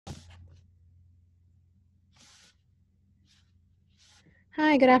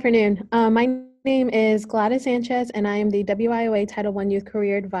Hi, good afternoon. My name is Gladys Sanchez, and I am the WIOA Title I Youth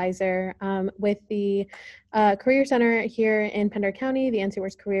Career Advisor with the Career Center here in Pender County, the NC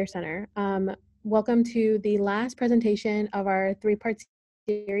Works Career Center. Welcome to the last presentation of our three-part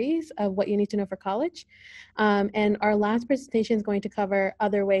series of what you need to know for college. And our last presentation is going to cover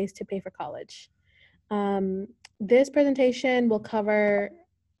other ways to pay for college. This presentation will cover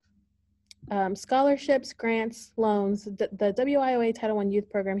scholarships, grants, loans, the WIOA Title I Youth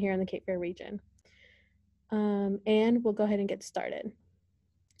Program here in the Cape Fear region. And we'll go ahead and get started.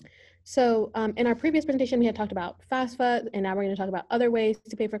 So in our previous presentation, we had talked about FAFSA, and now we're going to talk about other ways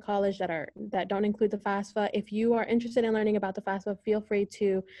to pay for college that don't include the FAFSA. If you are interested in learning about the FAFSA, feel free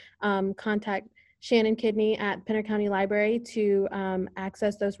to contact Shannon Kidney at Pender County Library to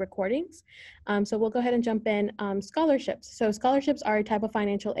access those recordings. So we'll go ahead and jump in. Scholarships. So scholarships are a type of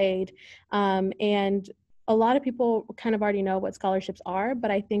financial aid, and a lot of people kind of already know what scholarships are, but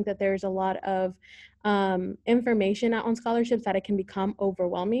I think that there's a lot of information out on scholarships that it can become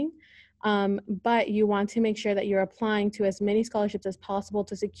overwhelming. But you want to make sure that you're applying to as many scholarships as possible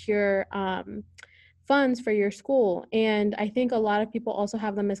to secure funds for your school. And I think a lot of people also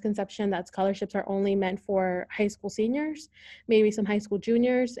have the misconception that scholarships are only meant for high school seniors, maybe some high school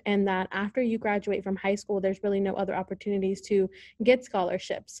juniors, and that after you graduate from high school, there's really no other opportunities to get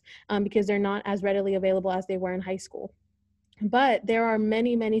scholarships because they're not as readily available as they were in high school. But there are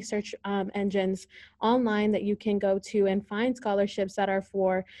many search engines online that you can go to and find scholarships that are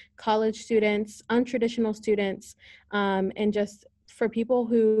for college students, untraditional students, and just for people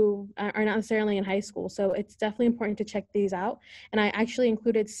who are not necessarily in high school. So it's definitely important to check these out. And I actually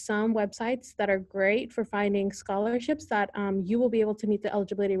included some websites that are great for finding scholarships that you will be able to meet the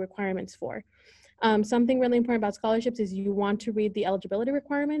eligibility requirements for. Something really important about scholarships is you want to read the eligibility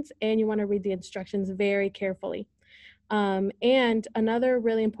requirements and you want to read the instructions very carefully. And another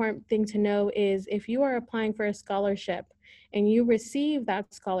really important thing to know is if you are applying for a scholarship and you receive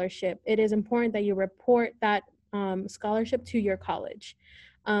that scholarship, it is important that you report that scholarship to your college.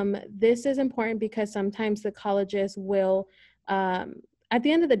 This is important because sometimes the colleges will, at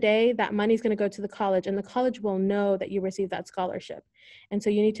the end of the day, that money is going to go to the college and the college will know that you received that scholarship. And so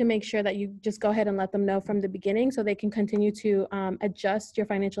you need to make sure that you just go ahead and let them know from the beginning so they can continue to adjust your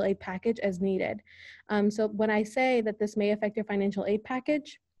financial aid package as needed. So when I say that this may affect your financial aid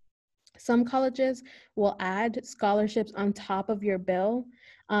package, some colleges will add scholarships on top of your bill,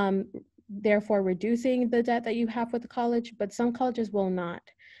 therefore reducing the debt that you have with the college, but some colleges will not.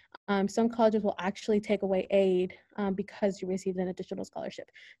 Some colleges will actually take away aid because you received an additional scholarship.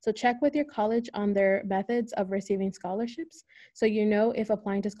 So check with your college on their methods of receiving scholarships so you know if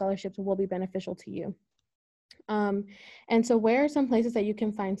applying to scholarships will be beneficial to you. And so where are some places that you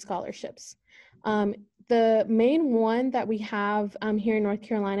can find scholarships? The main one that we have here in North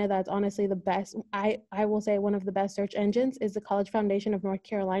Carolina that's honestly the best, I will say one of the best search engines is the College Foundation of North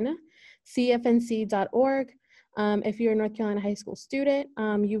Carolina, cfnc.org. If you're a North Carolina high school student,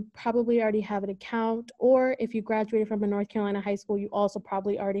 you probably already have an account, or if you graduated from a North Carolina high school, you also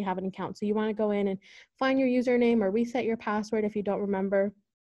probably already have an account. So you want to go in and find your username or reset your password if you don't remember.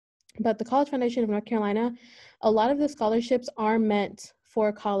 But the College Foundation of North Carolina, a lot of the scholarships are meant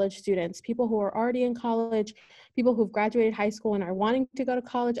for college students, people who are already in college, people who've graduated high school and are wanting to go to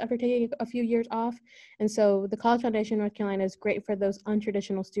college after taking a few years off. And so the College Foundation of North Carolina is great for those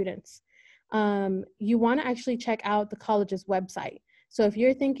untraditional students. You want to actually check out the college's website. So if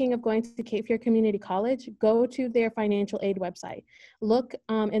you're thinking of going to Cape Fear Community College, go to their financial aid website. Look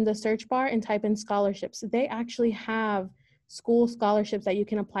in the search bar and type in scholarships. They actually have school scholarships that you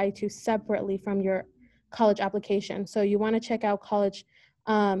can apply to separately from your college application. So you want to check out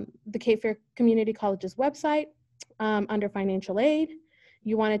the Cape Fear Community College's website under financial aid.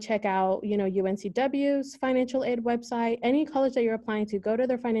 You want to check out, UNCW's financial aid website. Any college that you're applying to, go to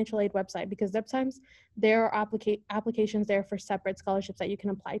their financial aid website because sometimes there are applications there for separate scholarships that you can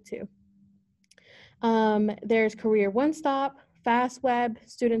apply to. There's Career One Stop, FastWeb,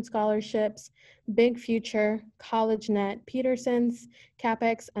 Student Scholarships, Big Future, CollegeNet, Peterson's,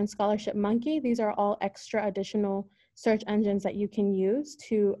 CapEx, and Scholarship Monkey. These are all extra additional search engines that you can use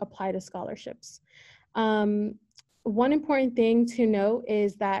to apply to scholarships. One important thing to note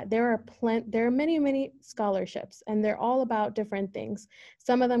is that there are many scholarships, and they're all about different things.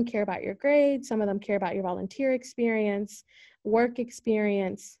 Some of them care about your grades, some of them care about your volunteer experience, work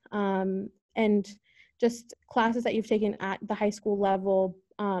experience, and just classes that you've taken at the high school level.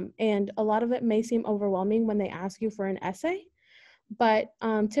 And a lot of it may seem overwhelming when they ask you for an essay, but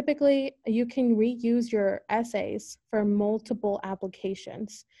typically you can reuse your essays for multiple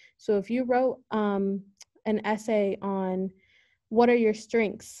applications. So if you wrote an essay on What are your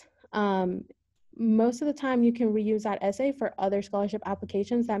strengths? Most of the time you can reuse that essay for other scholarship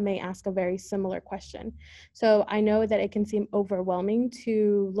applications that may ask a very similar question. So I know that it can seem overwhelming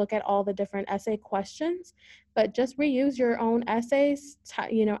to look at all the different essay questions, but just reuse your own essays,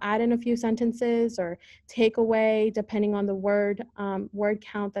 add in a few sentences or take away depending on the word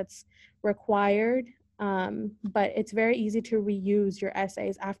count that's required. But it's very easy to reuse your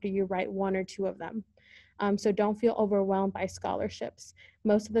essays after you write one or two of them. So don't feel overwhelmed by scholarships.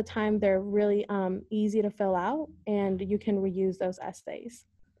 Most of the time, they're really easy to fill out, and you can reuse those essays.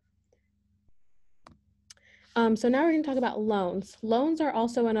 So now we're going to talk about loans. Loans are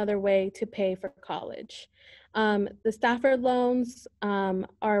also another way to pay for college. The Stafford loans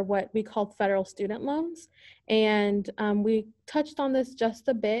are what we call federal student loans. And we touched on this just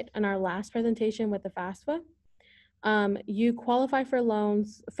a bit in our last presentation with the FAFSA. You qualify for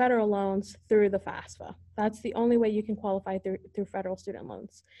loans, federal loans, through the FAFSA. That's the only way you can qualify through federal student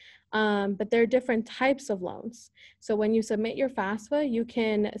loans. But there are different types of loans. So when you submit your FAFSA, you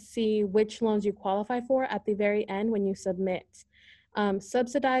can see which loans you qualify for at the very end when you submit.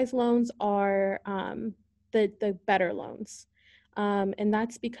 Subsidized loans are the better loans. And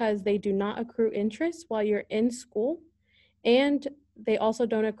that's because they do not accrue interest while you're in school, and they also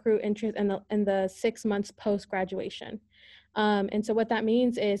don't accrue interest in the 6 months post-graduation. And so what that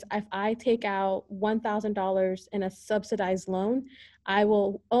means is if I take out $1,000 in a subsidized loan, I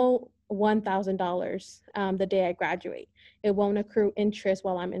will owe $1,000 the day I graduate. It won't accrue interest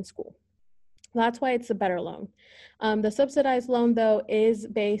while I'm in school. That's why it's a better loan. The subsidized loan, though, is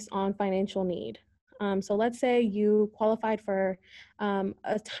based on financial need. So let's say you qualified for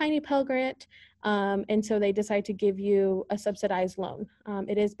a tiny Pell Grant, and so they decide to give you a subsidized loan.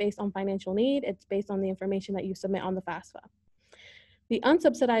 It is based on financial need. It's based on the information that you submit on the FAFSA. The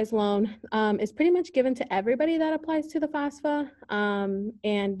unsubsidized loan is pretty much given to everybody that applies to the FAFSA,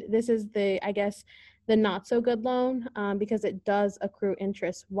 and this is the not so good loan because it does accrue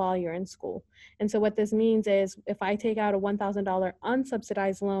interest while you're in school. And so what this means is if I take out a $1,000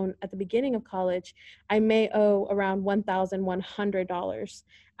 unsubsidized loan at the beginning of college, I may owe around $1,100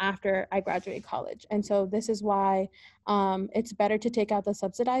 after I graduate college. And so this is why it's better to take out the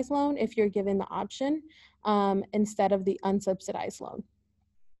subsidized loan if you're given the option instead of the unsubsidized loan.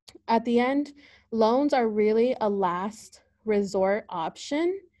 At the end, loans are really a last resort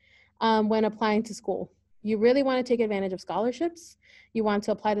option when applying to school. You really want to take advantage of scholarships. You want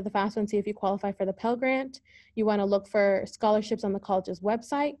to apply to the FAFSA and see if you qualify for the Pell Grant. You want to look for scholarships on the college's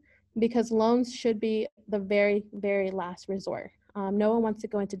website because loans should be the very, very last resort. No one wants to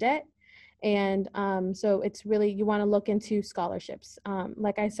go into debt. And so it's really, you want to look into scholarships.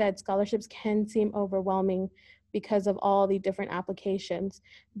 Like I said, scholarships can seem overwhelming because of all the different applications,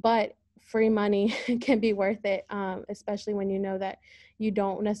 but free money can be worth it, especially when you know that you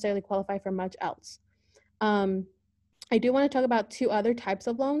don't necessarily qualify for much else. I do want to talk about two other types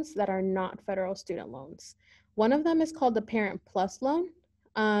of loans that are not federal student loans. One of them is called the Parent Plus loan,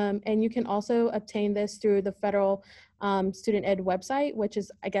 and you can also obtain this through the federal student ed website, which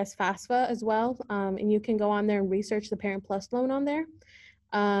is, I guess, FAFSA as well, and you can go on there and research the Parent Plus loan on there.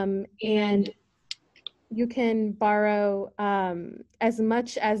 And you can borrow as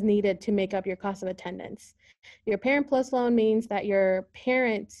much as needed to make up your cost of attendance. Your Parent Plus loan means that your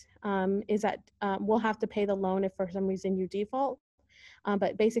parent will have to pay the loan if for some reason you default,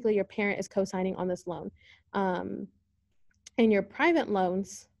 but basically your parent is co-signing on this loan. And your private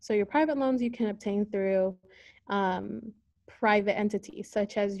loans, so your private loans you can obtain through private entities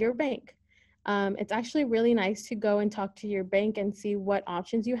such as your bank. It's actually really nice to go and talk to your bank and see what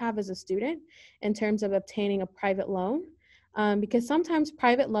options you have as a student in terms of obtaining a private loan, because sometimes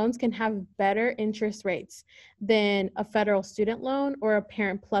private loans can have better interest rates than a federal student loan or a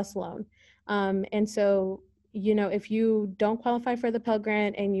Parent Plus loan. And so, if you don't qualify for the Pell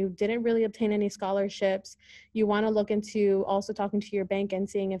Grant and you didn't really obtain any scholarships, you want to look into also talking to your bank and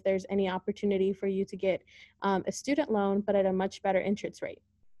seeing if there's any opportunity for you to get a student loan, but at a much better interest rate.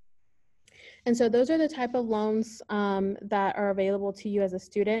 And so those are the type of loans that are available to you as a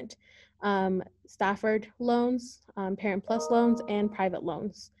student: Stafford loans, Parent Plus loans, and private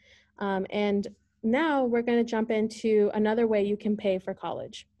loans. And now we're going to jump into another way you can pay for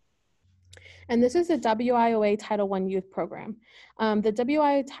college. And this is the WIOA Title I Youth Program. The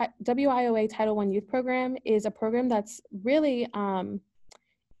WIOA Title I Youth Program is a program that's really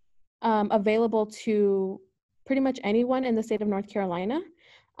available to pretty much anyone in the state of North Carolina.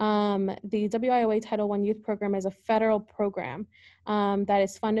 The WIOA Title I Youth Program is a federal program that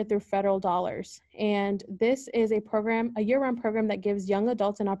is funded through federal dollars. And this is a program, a year-round program that gives young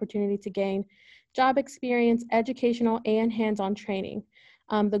adults an opportunity to gain job experience, educational, and hands-on training.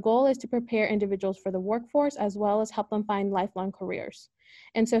 The goal is to prepare individuals for the workforce as well as help them find lifelong careers.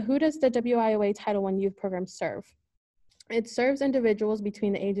 And so who does the WIOA Title I Youth Program serve? It serves individuals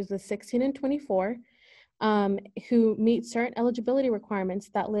between the ages of 16 and 24 who meet certain eligibility requirements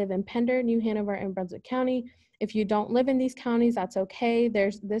that live in Pender, New Hanover, and Brunswick County. If you don't live in these counties, that's okay.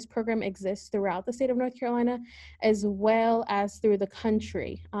 This program exists throughout the state of North Carolina as well as through the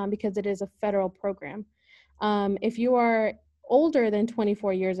country because it is a federal program. If you are older than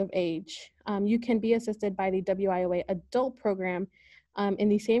 24 years of age, you can be assisted by the WIOA adult program in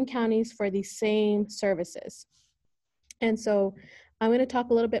the same counties for the same services. And so I'm going to talk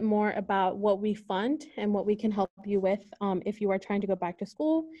a little bit more about what we fund and what we can help you with if you are trying to go back to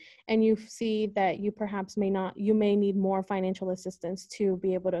school and you see that you perhaps you may need more financial assistance to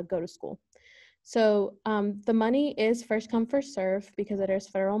be able to go to school. So the money is first come, first serve because it is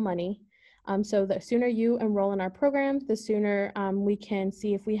federal money. So the sooner you enroll in our program, the sooner we can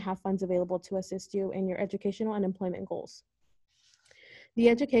see if we have funds available to assist you in your educational and employment goals. The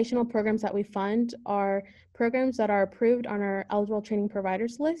educational programs that we fund are programs that are approved on our eligible training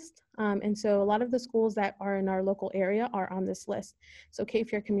providers list. And so a lot of the schools that are in our local area are on this list. So Cape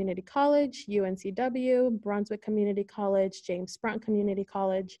Fear Community College, UNCW, Brunswick Community College, James Spront Community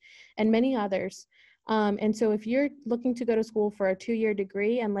College, and many others. And so if you're looking to go to school for a 2-year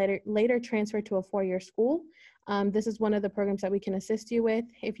degree and later transfer to a 4-year school, this is one of the programs that we can assist you with.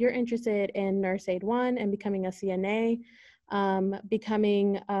 If you're interested in Nurse Aid 1 and becoming a CNA,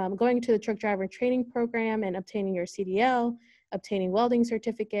 going to the truck driver training program and obtaining your CDL, obtaining welding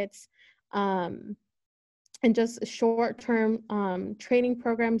certificates, and just short-term training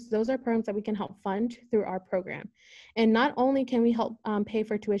programs. Those are programs that we can help fund through our program. And not only can we help pay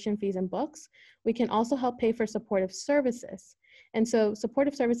for tuition fees and books, we can also help pay for supportive services. And so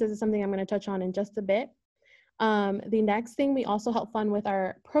supportive services is something I'm going to touch on in just a bit. The next thing we also help fund with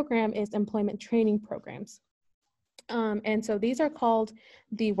our program is employment training programs. And so these are called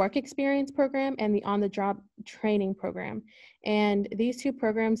the Work Experience Program and the On-the-Job Training Program. And these two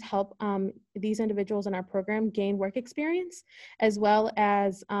programs help these individuals in our program gain work experience, as well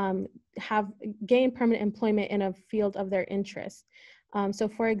as gain permanent employment in a field of their interest. So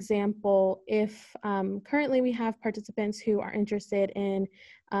for example, if currently we have participants who are interested in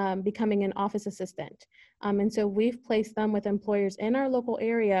becoming an office assistant. And so we've placed them with employers in our local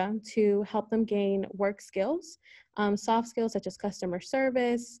area to help them gain work skills, soft skills such as customer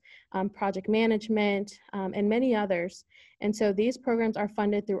service, project management, and many others. And so these programs are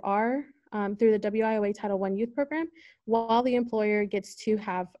funded through through the WIOA Title I Youth Program, while the employer gets to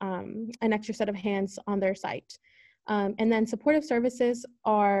have an extra set of hands on their site. And then supportive services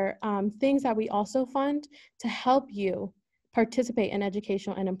are things that we also fund to help you participate in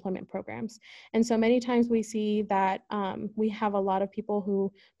educational and employment programs. And so many times we see that we have a lot of people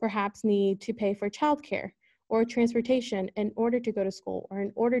who perhaps need to pay for childcare or transportation in order to go to school or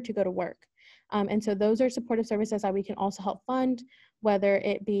in order to go to work. And so those are supportive services that we can also help fund, whether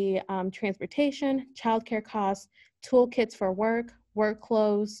it be transportation, childcare costs, toolkits for work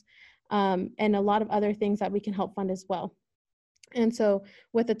clothes, and a lot of other things that we can help fund as well. And so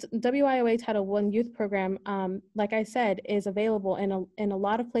with the WIOA Title I Youth Program, like I said, is available in a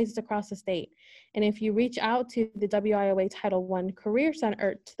lot of places across the state. And if you reach out to the WIOA Title I Career Center,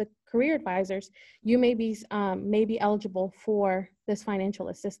 or to the career advisors, you may be eligible for this financial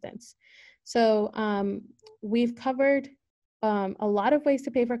assistance. So we've covered a lot of ways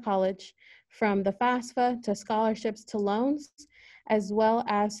to pay for college, from the FAFSA to scholarships to loans, as well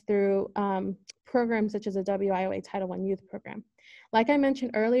as through programs such as the WIOA Title I Youth Program. Like I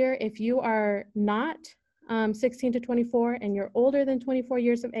mentioned earlier, if you are not 16 to 24 and you're older than 24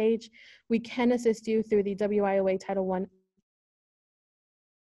 years of age, we can assist you through the WIOA Title I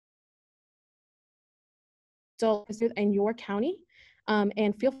in your county,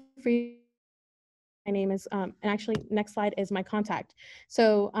 and feel free. My name is, and actually next slide is my contact.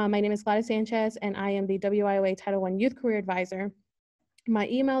 So my name is Gladys Sanchez, and I am the WIOA Title I Youth Career Advisor. My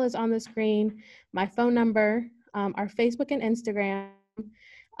email is on the screen, my phone number, our Facebook and Instagram,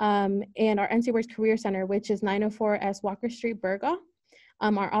 and our NC Works Career Center, which is 904 S Walker Street, Burgaw.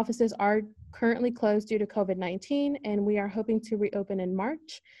 Our offices are currently closed due to COVID-19, and we are hoping to reopen in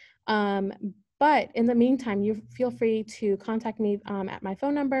March. But in the meantime, you feel free to contact me at my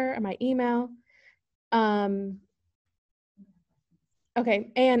phone number or my email.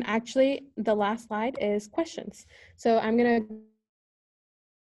 Okay, and actually the last slide is questions. So I'm gonna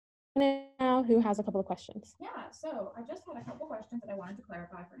now who has a couple of questions. Yeah, so I just had a couple questions that I wanted to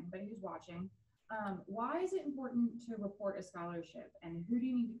clarify for anybody who's watching. Why is it important to report a scholarship, and who do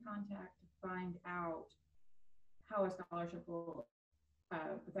you need to contact to find out how a scholarship will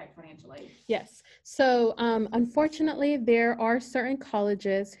affect financial aid? Yes. So unfortunately, there are certain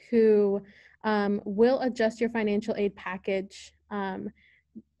colleges who will adjust your financial aid package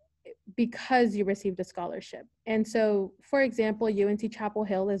because you received a scholarship. And so, for example, UNC Chapel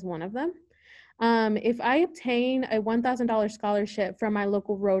Hill is one of them. If I obtain a $1,000 scholarship from my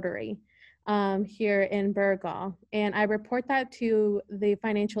local Rotary here in Burgaw, and I report that to the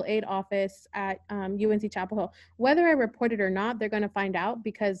financial aid office at UNC Chapel Hill, whether I report it or not, they're going to find out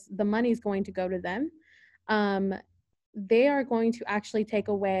because the money is going to go to them. They are going to actually take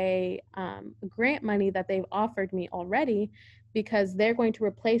away grant money that they've offered me already because they're going to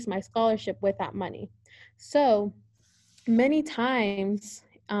replace my scholarship with that money. So many times,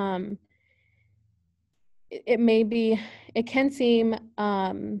 it can seem,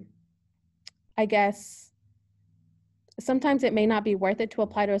 I guess, sometimes it may not be worth it to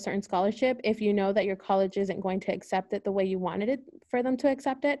apply to a certain scholarship if you know that your college isn't going to accept it the way you wanted it for them to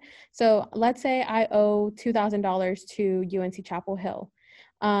accept it. So let's say I owe $2,000 to UNC Chapel Hill.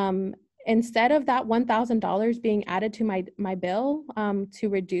 Instead of that $1,000 being added to my bill to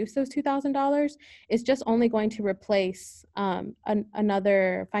reduce those $2,000, it's just only going to replace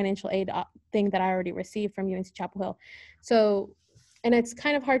another financial aid thing that I already received from UNC Chapel Hill. So, and it's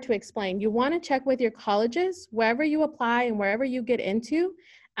kind of hard to explain. You want to check with your colleges, wherever you apply and wherever you get into,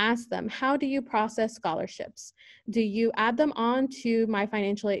 ask them, how do you process scholarships? Do you add them on to my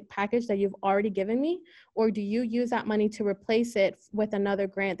financial aid package that you've already given me? Or do you use that money to replace it with another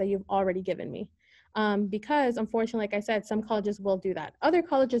grant that you've already given me? Because unfortunately, like I said, some colleges will do that. Other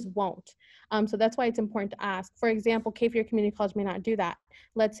colleges won't. So that's why it's important to ask. For example, Cape Fear Community College may not do that.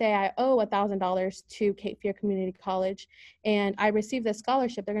 Let's say I owe $1,000 to Cape Fear Community College and I receive this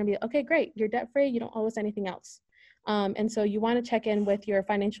scholarship. They're going to be, okay, great, you're debt free. You don't owe us anything else. And so you want to check in with your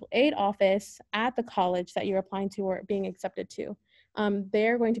financial aid office at the college that you're applying to or being accepted to.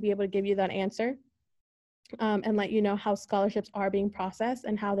 They're going to be able to give you that answer and let you know how scholarships are being processed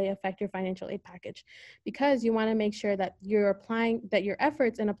and how they affect your financial aid package, because you want to make sure that your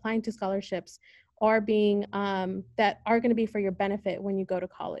efforts in applying to scholarships are being that are going to be for your benefit when you go to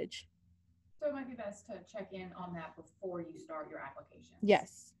college. So it might be best to check in on that before you start your application.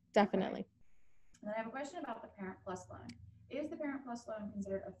 Yes, definitely. Okay. And then I have a question about the Parent Plus loan. Is the Parent Plus loan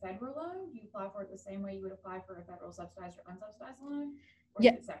considered a federal loan? Do you apply for it the same way you would apply for a federal subsidized or unsubsidized loan? Or is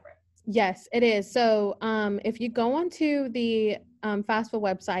it separate? Yes, it is. So if you go onto the FAFSA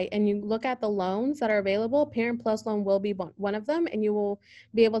website and you look at the loans that are available, Parent Plus loan will be one of them, and you will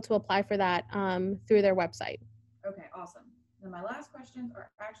be able to apply for that through their website. Okay, awesome. Then my last questions are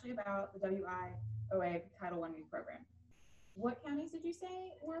actually about the WIOA Title I Youth Program. What counties did you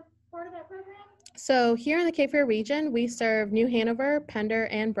say were part of that program? So here in the Cape Fear region, we serve New Hanover, Pender,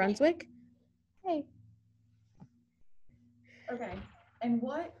 and Brunswick. Hey. Okay, and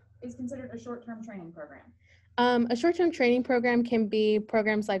what is considered a short-term training program? A short-term training program can be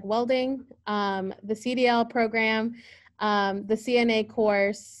programs like welding, the CDL program, the CNA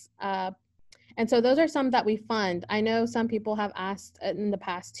course, and so those are some that we fund. I know some people have asked in the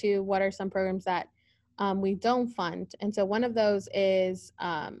past too, what are some programs that we don't fund? And so one of those is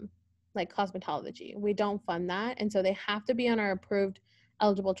like cosmetology. We don't fund that. And so they have to be on our approved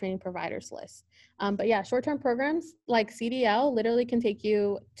eligible training providers list. But yeah, short-term programs like CDL literally can take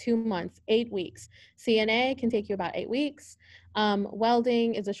you 2 months, 8 weeks. CNA can take you about 8 weeks.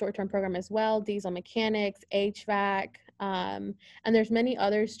 Welding is a short-term program as well. Diesel mechanics, HVAC, and there's many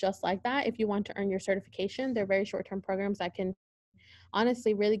others just like that. If you want to earn your certification, they're very short-term programs that can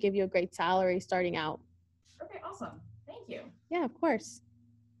honestly really give you a great salary starting out. Okay, awesome. Thank you. Yeah, of course.